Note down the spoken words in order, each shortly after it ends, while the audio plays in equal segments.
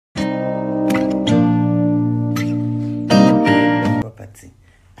property?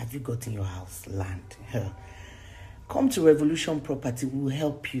 Have you gotten your house, land? Come to Revolution Property, we'll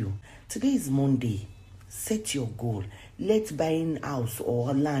help you. Today is Monday. Set your goal. Let buying house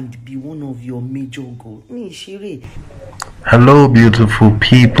or land be one of your major goals. Hello beautiful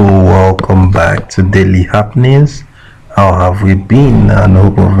people, welcome back to Daily Happenings. How have we been? And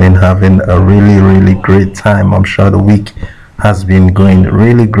hope we've been having a really great time. I'm sure the week has been going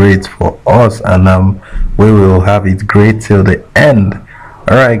really great for us, and we will have it great till the end.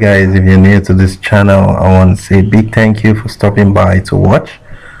 Alright guys, if you're new to this channel, I want to say a big thank you for stopping by to watch.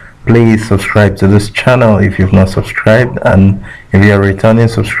 Please subscribe to this channel if you've not subscribed, and if you're a returning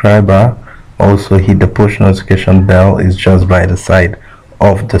subscriber, also hit the push notification bell. Is just by the side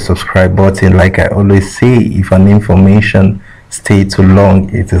of the subscribe button. Like I always say, if an information stay too long,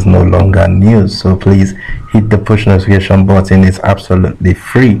 it is no longer news. So please hit the push notification button. It's absolutely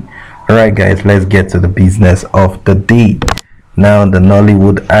free. Alright guys, let's get to the business of the day. Now, the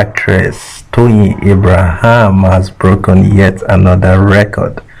Nollywood actress Toyin has broken yet another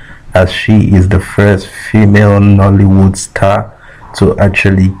record, as she is the first female Nollywood star to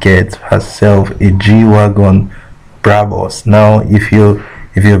actually get herself a G-Wagon Brabus. Now, if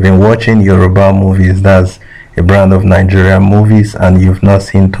you've been watching Yoruba movies, that's a brand of Nigerian movies, and you've not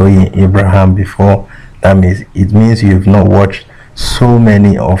seen Toyin before, it means you've not watched so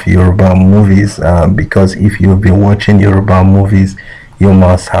many of Yoruba movies, because if you've been watching Yoruba movies, you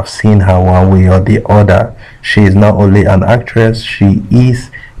must have seen her one way or the other. She is not only an actress, she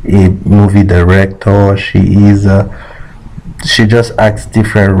is a movie director. She just acts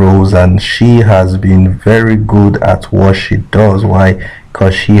different roles, and she has been very good at what she does. Why?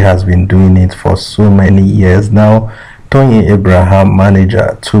 Because she has been doing it for so many years now. Toyin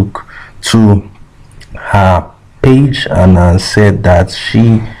manager took to her page and said that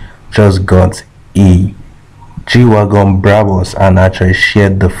she just got a G-Wagon Brabus, and actually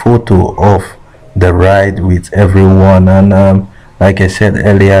shared the photo of the ride with everyone. And like I said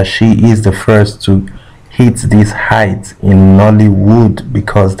earlier, she is the first to hit this height in Nollywood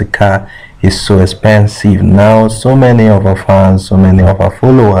because the car is so expensive. Now, so many of our fans, so many of our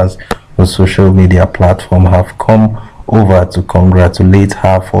followers on social media platform have come over to congratulate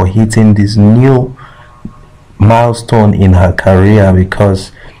her for hitting this new milestone in her career,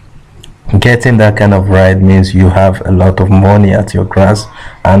 because getting that kind of ride means you have a lot of money at your grasp,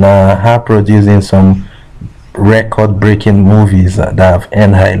 and her producing some record-breaking movies that have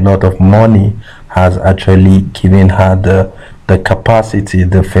earned her a lot of money has actually given her the capacity,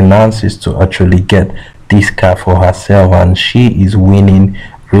 the finances to actually get this car for herself, and she is winning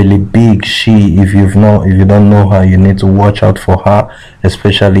really big. If you don't know her, you need to watch out for her,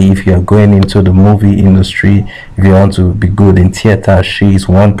 especially if you are going into the movie industry. If you want to be good in theater, she is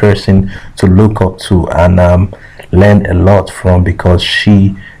one person to look up to and learn a lot from, because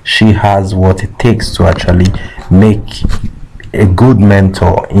she has what it takes to actually make a good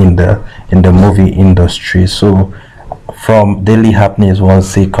mentor in the movie industry. So from Daily Happenings, I want to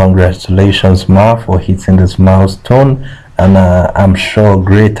say congratulations, Ma, for hitting this milestone, and I'm sure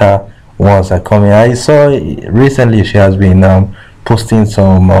greater ones are coming. I saw recently she has been posting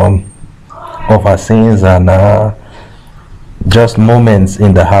some of her scenes and just moments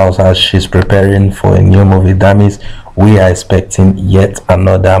in the house as she's preparing for a new movie. That means we are expecting yet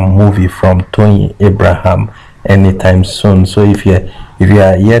another movie from Toyin anytime soon. So if you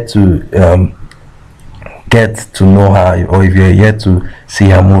are yet to get to know her, or if you're yet to see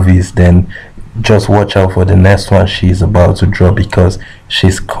her movies, then just watch out for the next one she's about to draw, because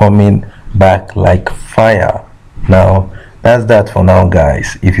she's coming back like fire. Now, that's that for now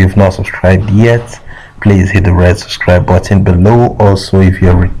guys. If you've not subscribed yet, please hit the red subscribe button below. Also, if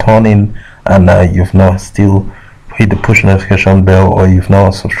you're returning and you've not still hit the push notification bell, or you've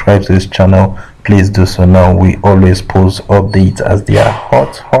not subscribed to this channel, please do so now. We always post updates as they are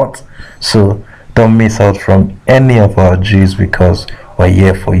hot, so don't miss out from any of our G's, because we're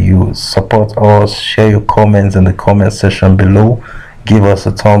here for you. Support us, share your comments in the comment section below, give us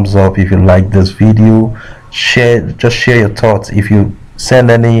a thumbs up if you like this video, just share your thoughts. If you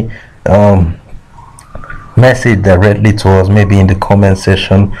send any message directly to us, maybe in the comment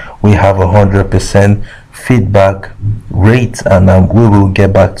section, we have 100% feedback rate, and we will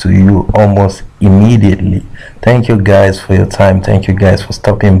get back to you almost immediately. Thank you guys for your time. Thank you guys for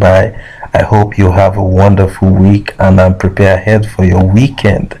stopping by. I hope you have a wonderful week, and prepare ahead for your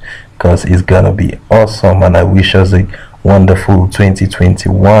weekend, because it's gonna be awesome, and I wish us a wonderful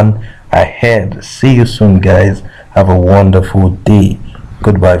 2021 ahead. See you soon guys. Have a wonderful day.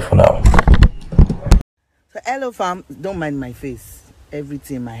 Goodbye for now. So hello fam, don't mind my face.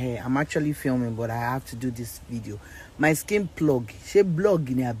 everything in my hair. I'm actually filming, but I have to do this video. My skin plug. She blog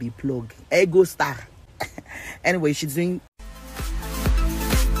in a be plug. Ego star. Anyway, she's doing